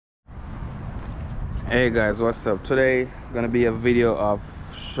Hey guys, what's up? Today gonna be a video of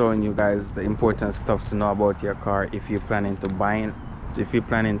showing you guys the important stuff to know about your car if you're planning to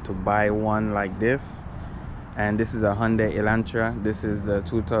buy one like this. And this is a Hyundai Elantra. This is the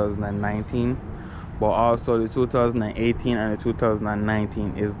 2019, but also the 2018 and the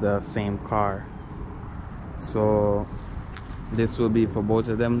 2019 is the same car. So this will be for both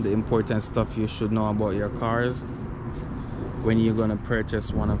of them, the important stuff you should know about your cars when you're gonna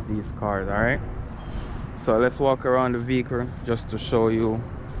purchase one of these cars. All right, so let's walk around the vehicle just to show you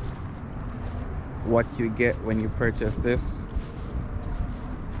what you get when you purchase this.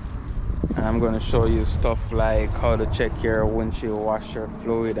 And I'm going to show you stuff like how to check your windshield washer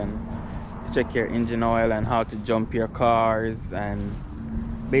fluid and check your engine oil and how to jump your cars, and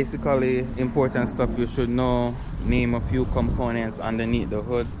basically important stuff you should know. Name a few components underneath the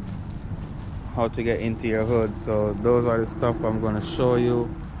hood, how to get into your hood. So those are the stuff I'm going to show you,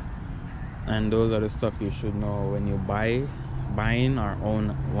 and those are the stuff you should know when you buying or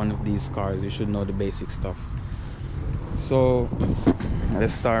own one of these cars. You should know the basic stuff. So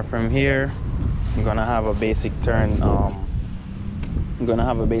let's start from here. I'm gonna have a basic turn. I'm gonna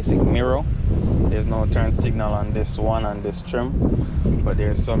have a basic mirror. There's no turn signal on this one, on this trim, but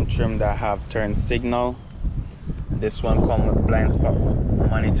there's some trim that have turn signal. This one comes with blind spot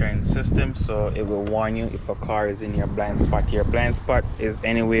monitoring system, so it will warn you if a car is in your blind spot. Your blind spot is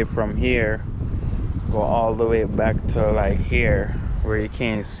anywhere from here, go all the way back to like here, where you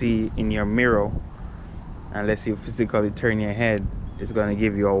can't see in your mirror unless you physically turn your head. It's gonna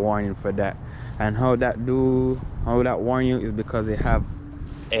give you a warning for that. And how that warn you is because they have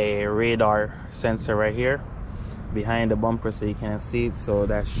a radar sensor right here behind the bumper, so you can't see it, so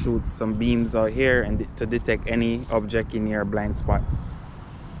that shoots some beams out here and to detect any object in your blind spot.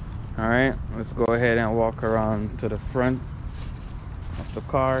 All right, let's go ahead and walk around to the front of the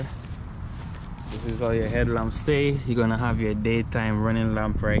car. This is how your headlamps stay. You're gonna have your daytime running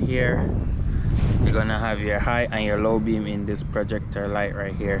lamp right here. You're gonna have your high and your low beam in this projector light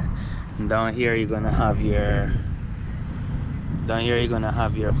right here. And down here you're gonna have your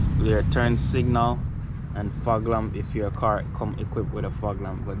turn signal and fog lamp if your car come equipped with a fog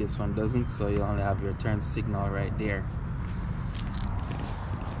lamp, but this one doesn't, so you only have your turn signal right there.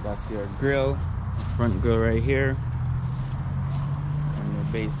 That's your grill, front grill right here, and the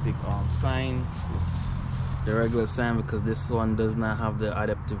basic sign. This is the regular sign because this one does not have the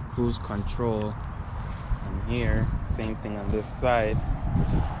adaptive cruise control. And here, same thing on this side.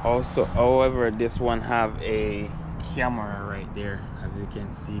 Also, however, this one have a camera right there, as you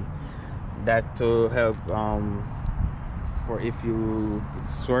can see. That to help for if you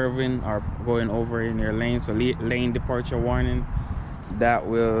swerving or going over in your lane, so lane departure warning, that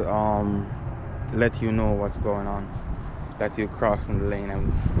will let you know what's going on, that you're crossing the lane.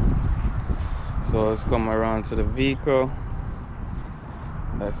 And so let's come around to the vehicle.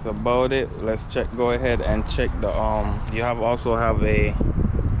 That's about it. Let's go ahead and check the you also have a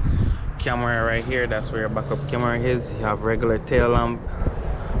camera right here. That's where your backup camera is. You have regular tail lamp,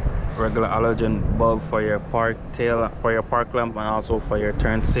 regular halogen bulb for your park lamp, and also for your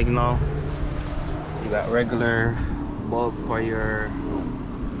turn signal. You got regular bulb for your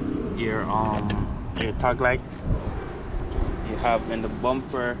tag light. You have in the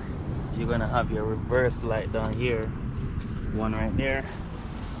bumper, you're gonna have your reverse light down here, one right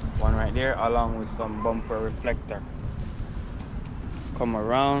there, along with some bumper reflector. Come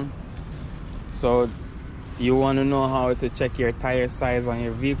around. So you want to know how to check your tire size on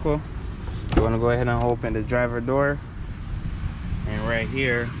your vehicle. You want to go ahead and open the driver door, and right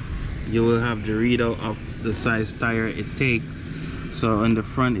here you will have the readout of the size tire it take. So in the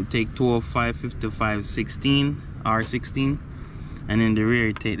front it take 205, 55, 16, R16, and in the rear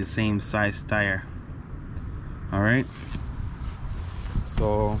it take the same size tire. All right,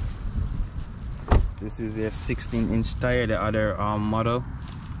 so this is your 16-inch tire. The other model,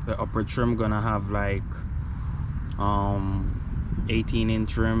 the upper trim, gonna have like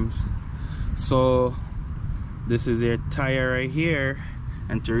 18-inch rims. So this is your tire right here,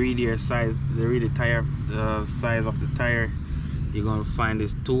 and to read your size, the size of the tire, you're gonna find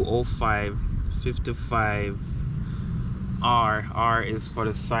this 205, 55 R is for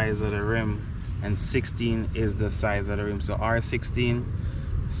the size of the rim, and 16 is the size of the rim. So R16,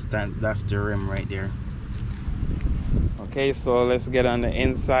 that's the rim right there. Okay, so let's get on the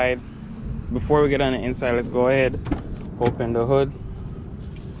inside. Before we get on the inside, let's go ahead, open the hood.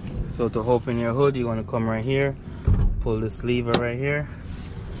 So to open your hood, you're gonna come right here, pull this lever right here,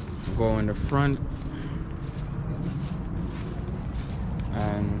 go in the front,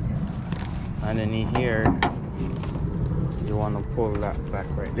 and underneath here you want to pull that back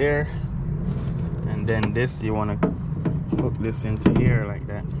right there, and and then this you want to hook this into here like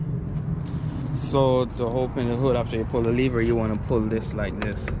that. So to open the hood, after you pull the lever, you want to pull this like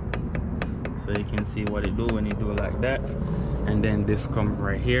this, so you can see what it do when you do it like that. And then this comes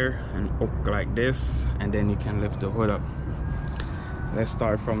right here and hook like this, and then you can lift the hood up. Let's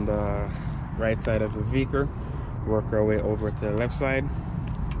start from the right side of the vehicle, work our way over to the left side.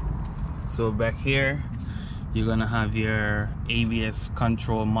 So back here you're gonna have your ABS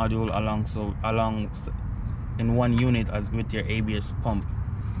control module along in one unit as with your ABS pump.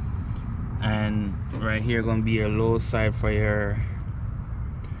 And right here gonna be your low side for your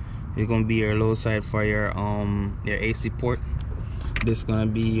your AC port. This is gonna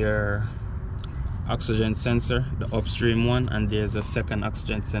be your oxygen sensor, the upstream one, and there's a second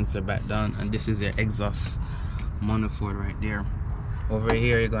oxygen sensor back down, and this is your exhaust manifold right there. Over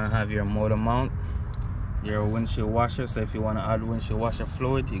here you're gonna have your motor mount, your windshield washer. So if you want to add windshield washer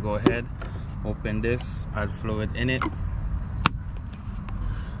fluid, you go ahead, open this, add fluid in it.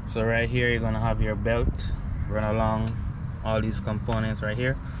 So right here you're gonna have your belt run along all these components right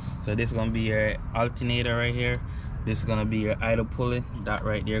here. So this is gonna be your alternator right here. This is gonna be your idle pulley. That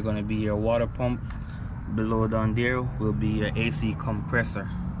right there gonna be your water pump. Below down there will be your AC compressor.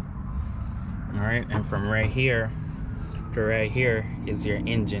 All right, and from right here to right here is your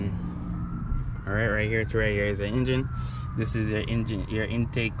engine. All right, right here to right here is your engine. This is your engine, your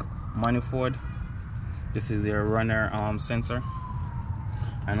intake manifold. This is your runner sensor.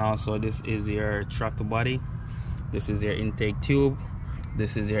 And also this is your throttle body. This is your intake tube.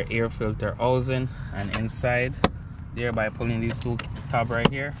 This is your air filter housing, and inside there, by pulling these two tabs right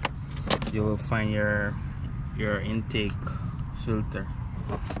here, you will find your intake filter,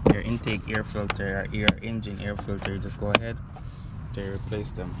 your intake air filter, your engine air filter. You just go ahead to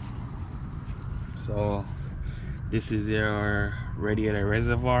replace them. So this is your radiator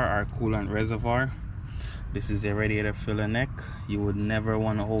reservoir or coolant reservoir. This is your radiator filler neck. You would never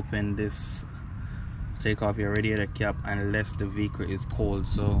want to open this, take off your radiator cap unless the vehicle is cold.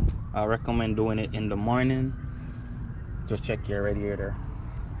 So I recommend doing it in the morning to check your radiator.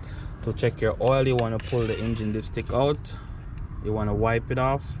 To check your oil, you want to pull the engine dipstick out, you want to wipe it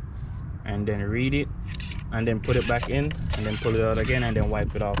off and then read it, and then put it back in, and then pull it out again and then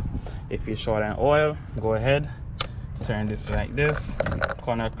wipe it off. If you're short on oil, go ahead, turn this like this,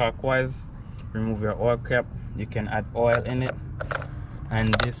 counterclockwise, remove your oil cap. You can add oil in it,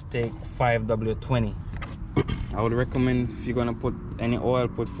 and this take 5W20. I would recommend, if you're gonna put any oil,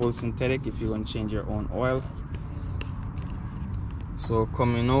 put full synthetic if you're gonna change your own oil. So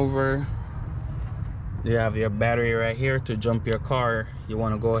coming over, you have your battery right here. To jump your car, you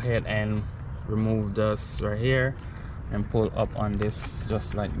want to go ahead and remove this right here and pull up on this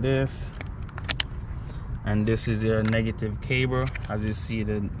just like this. And this is your negative cable, as you see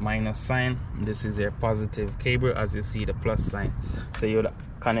the minus sign. This is your positive cable, as you see the plus sign. So you would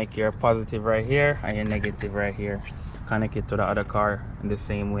connect your positive right here and your negative right here, connect it to the other car in the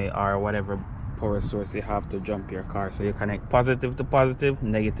same way, or whatever power source you have to jump your car. So you connect positive to positive,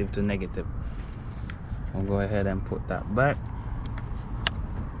 negative to negative. I'll go ahead and put that back.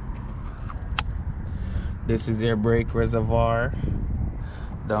 This is your brake reservoir.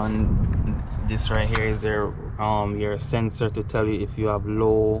 Down this right here is your sensor to tell you if you have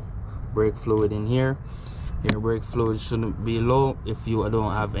low brake fluid in here. Your brake fluid shouldn't be low if you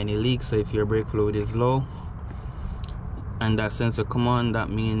don't have any leaks. So if your brake fluid is low and that sensor come on, that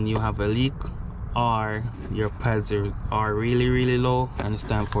means you have a leak, or your pads are really low and it's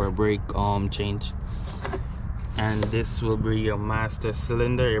time for a brake change. And this will be your master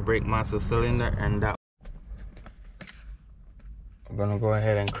cylinder, your brake master cylinder. And that I'm gonna go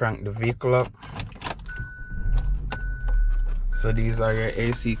ahead and crank the vehicle up. So these are your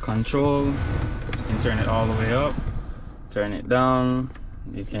AC control. You can turn it all the way up, turn it down.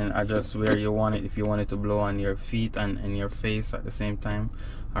 You can adjust where you want it, if you want it to blow on your feet and in your face at the same time,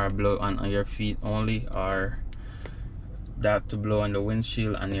 or blow on your feet only, or that to blow on the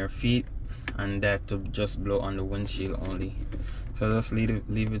windshield and your feet, and that to just blow on the windshield only. So just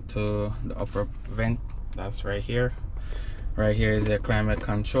leave it to the upper vent. That's right here. Right here is your climate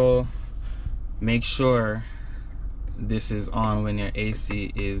control. Make sure this is on when your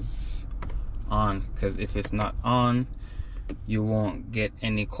AC is on, because if it's not on, you won't get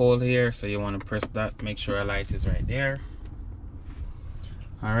any cold here. So you want to press that, make sure a light is right there.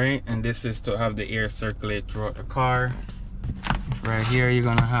 All right, and this is to have the air circulate throughout the car. Right here you're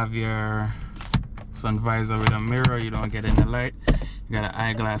gonna have your sun visor with a mirror. You don't get any light. You got an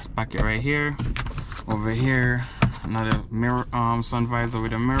eyeglass pocket right here. Over here, another mirror, sun visor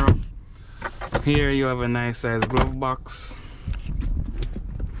with a mirror. Here you have a nice size glove box.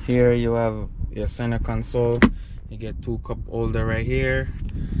 Here you have your center console. You get 2 cup holder right here.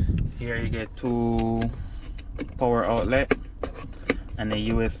 Here you get 2 power outlet and a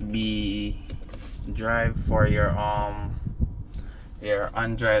USB drive for your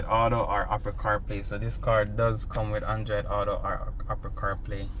Android Auto or Apple CarPlay. So this car does come with Android Auto or Apple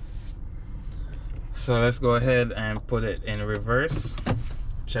CarPlay. So let's go ahead and put it in reverse.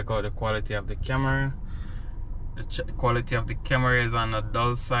 Check out the quality of the camera. The quality of the camera is on the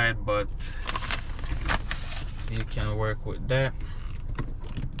dull side, but you can work with that.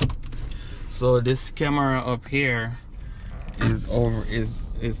 So this camera up here is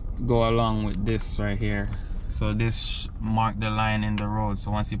go along with this right here. So this mark the line in the road.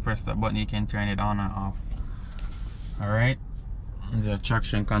 So once you press that button, you can turn it on and off. Alright, there's your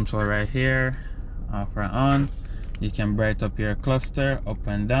traction control right here, off or on. You can brighten up your cluster up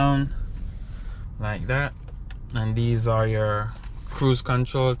and down like that. And these are your cruise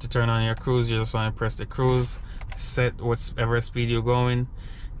control. To turn on your cruise, you just want to press the cruise, set whatever speed you're going.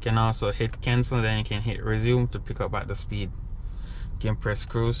 You can also hit cancel, then you can hit resume to pick up at the speed. You can press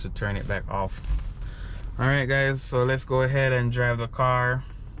cruise to turn it back off. Alright guys, so let's go ahead and drive the car.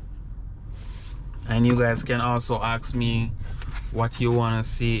 And you guys can also ask me what you want to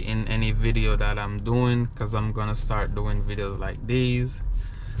see in any video that I'm doing, because I'm gonna start doing videos like these.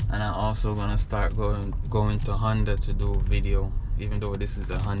 And I'm also gonna start going to Honda to do video, even though this is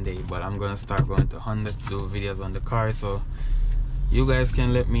a Hyundai, but I'm gonna start going to Honda to do videos on the car. So you guys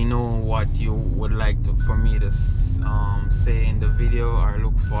can let me know what you would like for me to say in the video or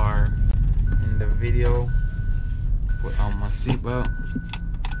look for in the video. Put on my seatbelt.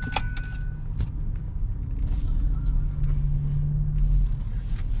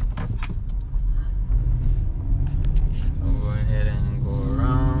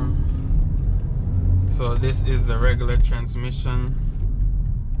 So this is the regular transmission,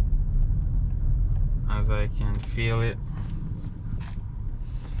 as I can feel it.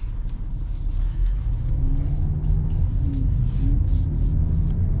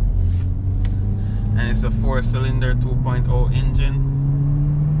 And it's a 4-cylinder 2.0 engine.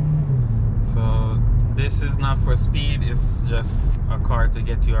 So this is not for speed, it's just a car to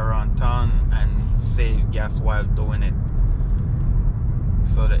get you around town and save gas while doing it.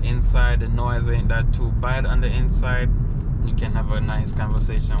 So the inside, the noise ain't that too bad on the inside. You can have a nice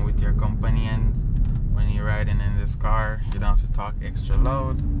conversation with your companions when you're riding in this car. You don't have to talk extra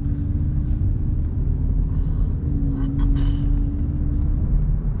loud.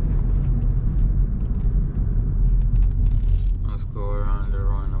 Let's go around the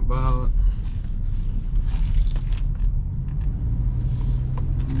roundabout.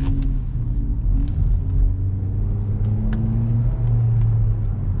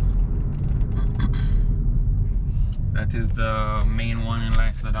 That is the main warning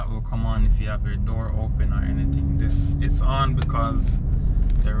light, so that will come on if you have your door open or anything. It's on because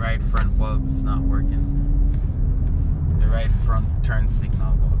the right front bulb is not working. The right front turn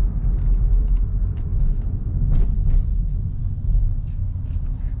signal bulb.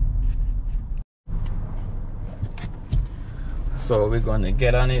 So we're going to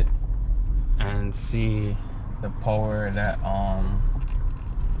get on it and see the power that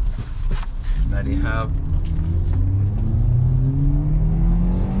it have.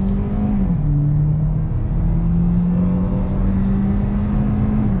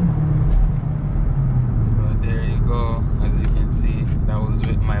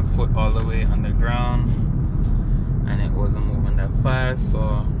 Foot all the way on the ground and it wasn't moving that fast.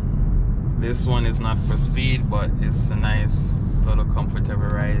 So this one is not for speed, but it's a nice little comfortable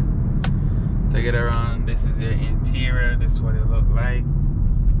ride to get around. This is your interior. This is what it looked like.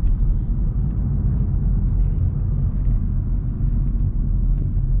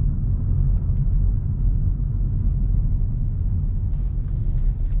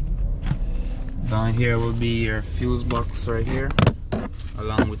 Down here will be your fuse box right here,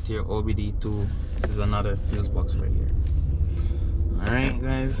 along with your OBD2. There's another fuse box right here. Alright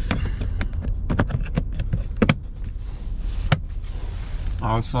guys,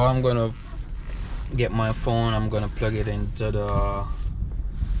 also I'm gonna get my phone. I'm gonna plug it into the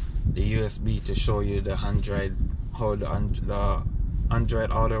USB to show you the Android, how the Android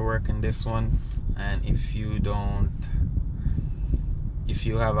Auto work in this one. And if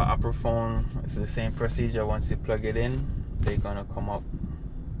you have an Apple phone, it's the same procedure. Once you plug it in, they're gonna come up.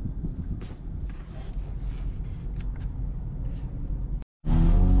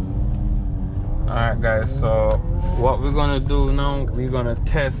 Alright guys, so what we're gonna do now, we're gonna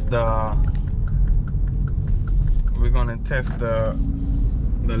test the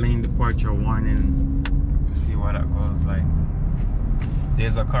lane departure warning. See what that goes like.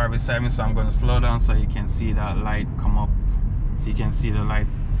 there's a car beside me, so I'm going to slow down so you can see that light come up. So you can see the light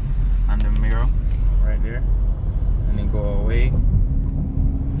on the mirror right there, and then go away.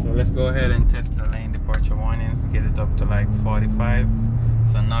 So let's go ahead and test the lane departure warning. Get it up to like 45.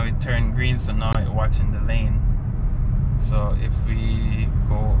 So now it turned green, so now it's watching the lane. So if we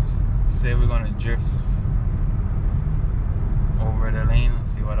go, say we're gonna drift over the lane and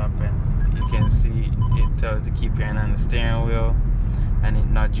see what happens. You can see it tells you to keep your hand on the steering wheel, and it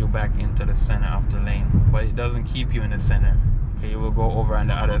nods you back into the center of the lane, but it doesn't keep you in the center. Okay, you will go over on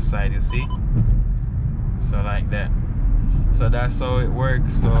the other side, you see? So like that. So that's how it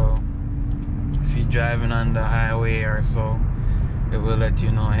works. So if you're driving on the highway or so, it will let you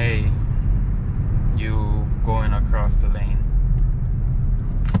know, hey, you going across the lane.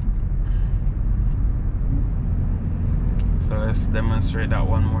 So let's demonstrate that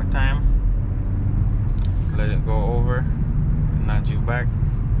one more time. Let it go over, nudge you back.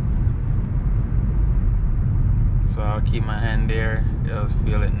 So I'll keep my hand there, it'll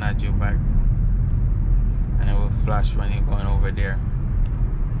feel it nudge you back, and it will flash when you're going over there.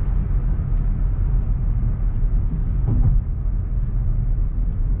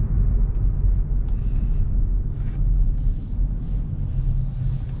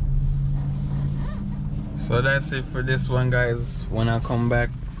 So that's it for this one, guys. When I come back,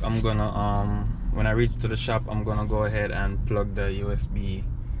 I'm gonna when I reach to the shop, I'm gonna go ahead and plug the USB,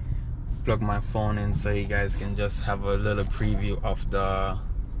 plug my phone in, so you guys can just have a little preview of the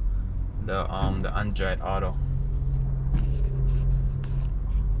Android Auto.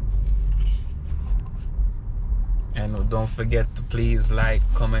 And don't forget to please like,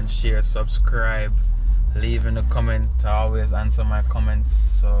 comment, share, subscribe, leave in the comment. I always answer my comments,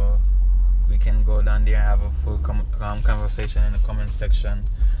 so we can go down there and have a full conversation in the comment section.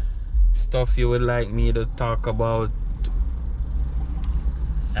 Stuff you would like me to talk about,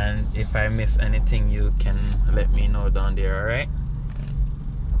 and if I miss anything, you can let me know down there. Alright?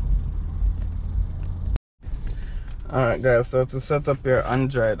 Alright guys, so to set up your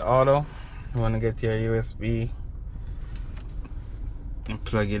Android Auto, you want to get your USB and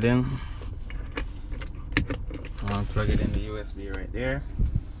plug it in. I want to plug it in the USB right there.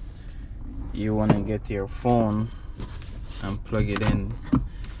 You want to get your phone and plug it in.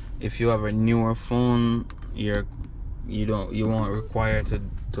 If you have a newer phone, you won't require to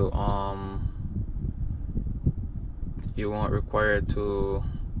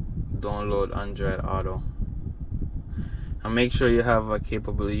download Android Auto. And make sure you have a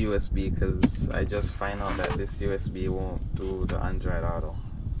capable USB, because I just find out that this USB won't do the Android Auto.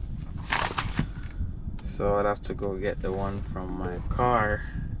 So I'd have to go get the one from my car.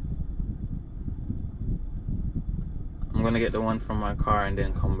 I'm gonna get the one from my car and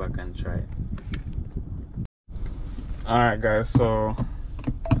then come back and try it. Alright guys, so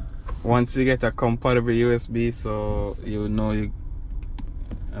once you get a compatible USB, so you know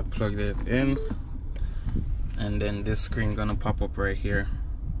I plugged it in, and then this screen gonna pop up right here,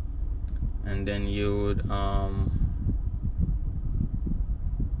 and then you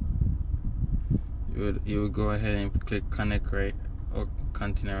would go ahead and click connect right, or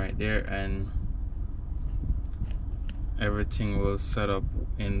continue right there, and everything will set up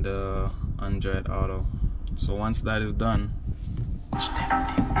in the Android Auto. So once that is done,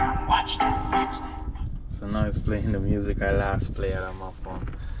 watch them. So now it's playing the music I last played on my phone.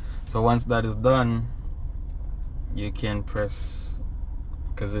 So once that is done, you can press,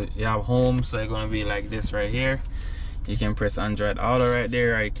 because you have home, so it's gonna be like this right here. You can press Android Auto right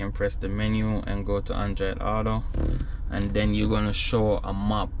there, or you can press the menu and go to Android Auto, and then you're gonna show a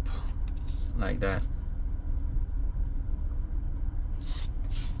map like that.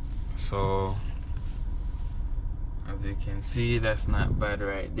 So as you can see, that's not bad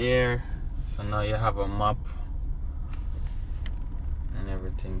right there. So now you have a map and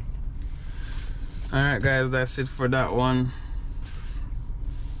everything. Alright guys, that's it for that one.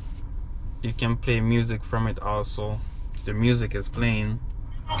 You can play music from it also. The music is playing.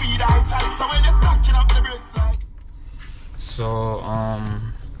 So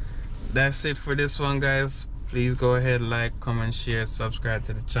that's it for this one, guys. Please go ahead, like, comment, share, subscribe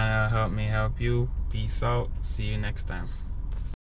to the channel. Help me help you. Peace out. See you next time.